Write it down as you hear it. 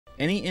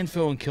Any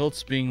info on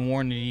kilts being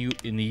worn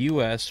in the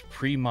U.S.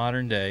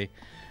 pre-modern day,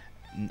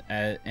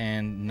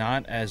 and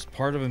not as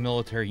part of a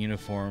military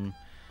uniform,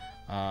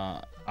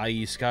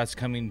 i.e. Scots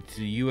coming to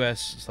the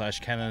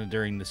U.S./Canada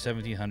during the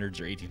 1700s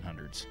or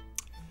 1800s.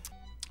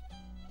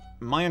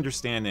 My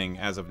understanding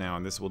as of now,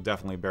 and this will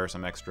definitely bear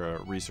some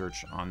extra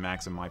research on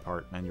Max and my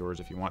part, and yours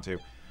if you want to,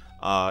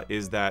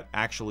 is that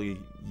actually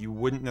you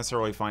wouldn't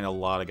necessarily find a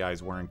lot of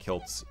guys wearing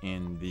kilts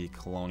in the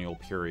colonial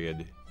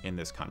period in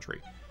this country.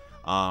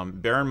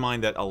 Bear in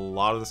mind that a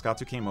lot of the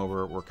Scots who came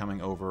over were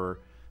coming over,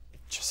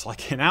 just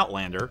like in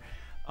Outlander,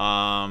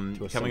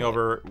 coming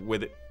over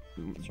with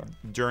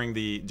during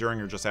the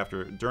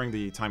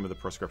time of the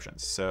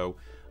proscriptions. So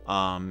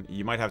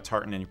you might have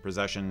tartan in your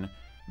possession,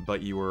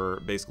 but you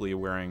were basically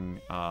wearing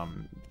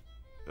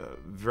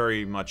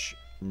very much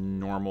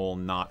normal,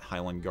 not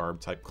Highland garb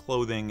type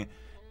clothing,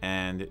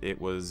 and it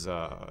was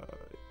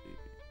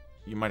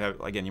you might have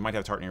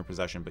tartan in your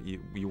possession, but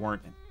you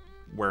weren't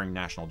wearing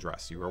national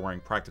dress. You were wearing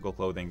practical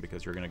clothing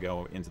because you're going to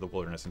go into the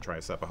wilderness and try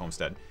to set up a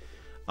homestead.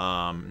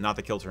 Not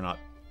that kilts are not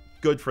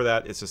good for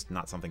that, it's just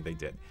not something they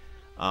did.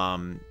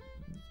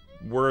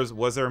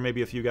 Was there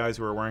maybe a few guys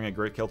who were wearing a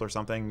great kilt or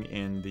something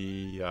in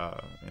the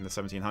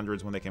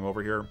 1700s when they came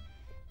over here,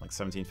 like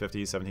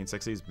 1750s,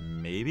 1760s,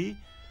 maybe,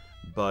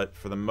 but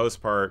for the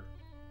most part,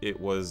 it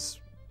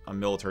was a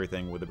military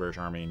thing with the British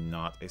Army,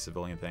 not a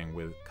civilian thing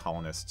with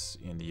colonists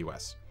in the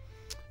U.S.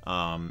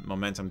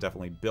 Momentum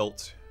definitely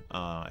built,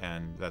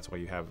 and that's why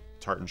you have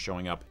tartan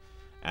showing up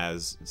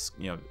as,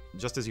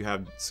 just as you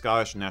have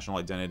Scottish national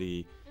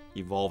identity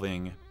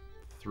evolving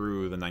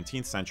through the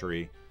 19th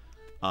century,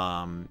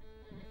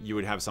 you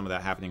would have some of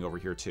that happening over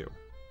here too.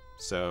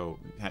 So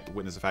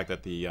witness the fact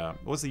that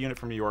what was the unit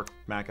from New York,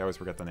 Mac? I always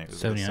forget the name.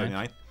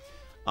 79th.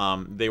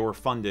 They were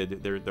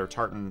funded, their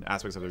tartan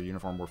aspects of their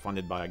uniform were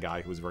funded by a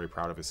guy who was very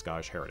proud of his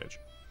Scottish heritage.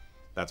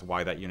 That's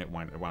why that unit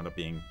wound up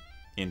being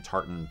in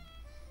tartan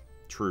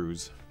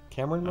trews.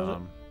 Cameron,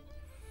 was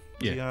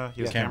it?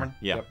 He was Cameron?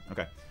 Yeah, yep.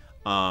 Okay.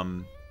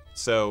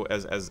 So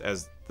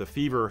as the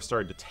fever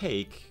started to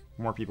take,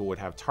 more people would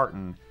have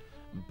tartan,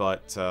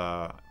 but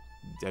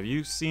have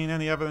you seen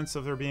any evidence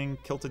of there being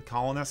kilted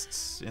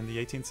colonists in the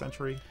 18th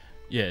century?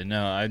 Yeah,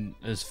 no,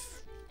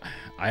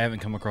 I haven't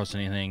come across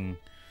anything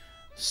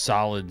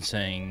solid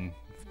saying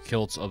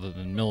kilts other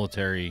than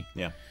military.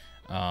 Yeah.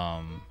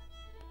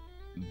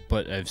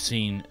 But I've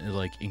seen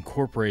like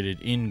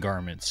incorporated in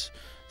garments.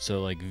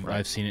 So like Right.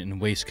 I've seen it in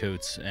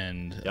waistcoats,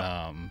 and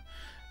Yep.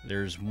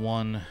 there's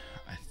one.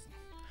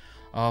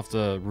 I'll have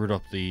to root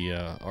up the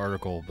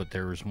article, but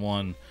there was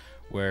one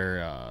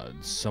where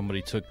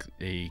somebody took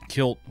a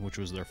kilt, which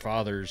was their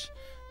father's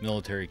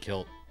military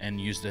kilt,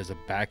 and used it as a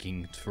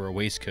backing for a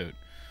waistcoat.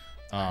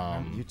 I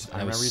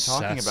remember you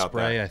talking about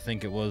spray, that. I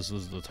think it was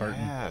the tartan.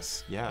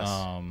 Yes.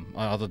 I'll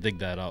have to dig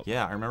that up.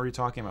 Yeah, I remember you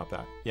talking about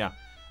that. Yeah.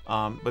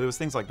 But it was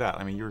things like that.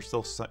 I mean, you were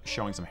still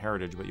showing some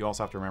heritage, but you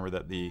also have to remember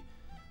that the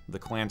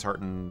clan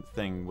tartan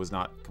thing was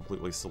not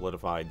completely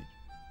solidified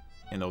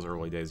in those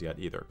early days yet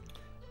either.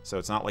 So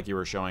it's not like you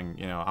were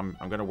showing, I'm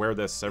going to wear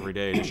this every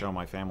day to show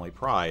my family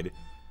pride.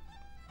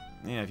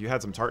 If you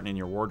had some tartan in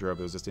your wardrobe,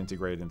 it was just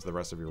integrated into the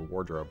rest of your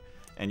wardrobe.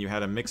 And you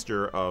had a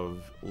mixture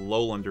of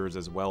lowlanders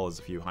as well as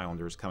a few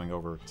Highlanders coming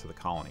over to the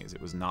colonies.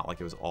 It was not like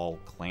it was all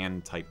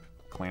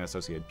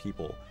clan-associated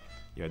people.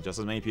 You had just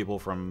as many people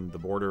from the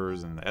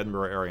borders and the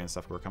Edinburgh area and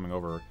stuff who were coming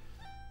over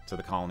to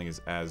the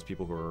colonies as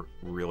people who were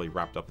really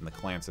wrapped up in the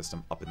clan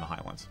system up in the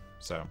Highlands.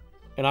 So,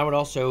 and I would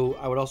also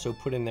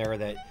put in there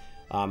that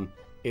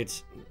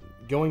it's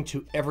going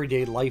to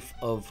everyday life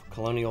of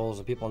colonials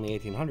and people in the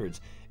 1800s.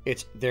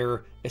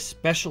 They're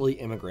especially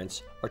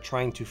immigrants are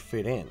trying to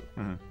fit in.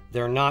 Mm-hmm.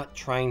 They're not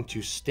trying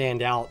to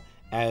stand out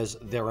as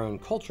their own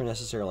culture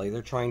necessarily.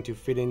 They're trying to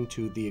fit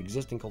into the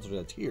existing culture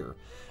that's here,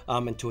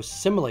 and to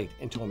assimilate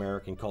into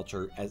American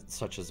culture as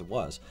such as it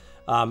was,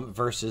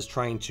 versus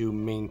trying to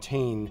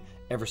maintain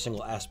every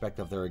single aspect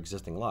of their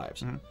existing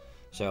lives. Mm-hmm.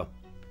 So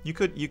you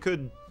could make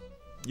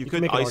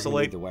an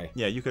isolate. either way.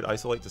 Yeah, you could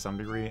isolate to some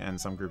degree, and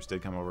some groups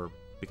did come over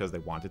because they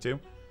wanted to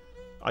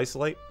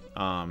isolate.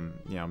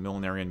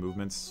 Millenarian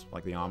movements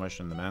like the Amish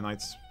and the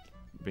Mennonites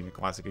being a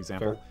classic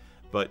example. Fair.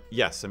 But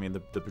yes, I mean the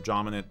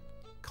predominant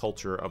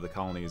culture of the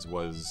colonies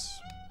was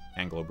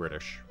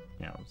Anglo-British.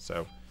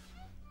 So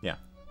yeah,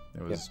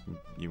 it was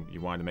you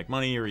wanted to make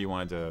money or you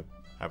wanted to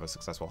have a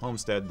successful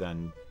homestead,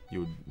 then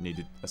you would need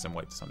to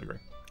assimilate to some degree.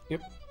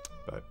 Yep.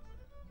 But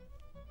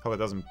hope it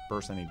doesn't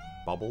burst any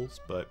bubbles,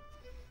 but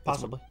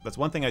Possibly. That's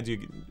one thing I do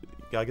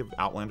gotta give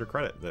Outlander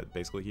credit, that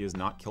basically he is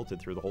not kilted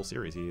through the whole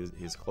series.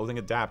 His clothing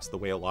adapts the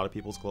way a lot of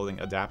people's clothing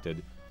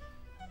adapted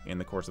in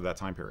the course of that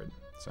time period.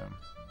 So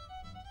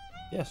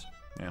Yes.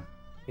 yeah.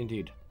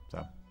 Indeed.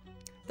 So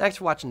Thanks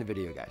for watching the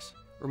video, guys.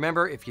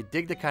 Remember, if you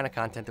dig the kind of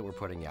content that we're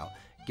putting out,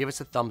 give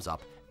us a thumbs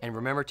up, and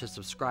remember to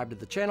subscribe to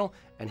the channel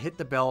and hit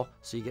the bell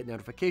so you get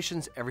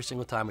notifications every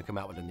single time we come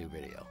out with a new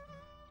video.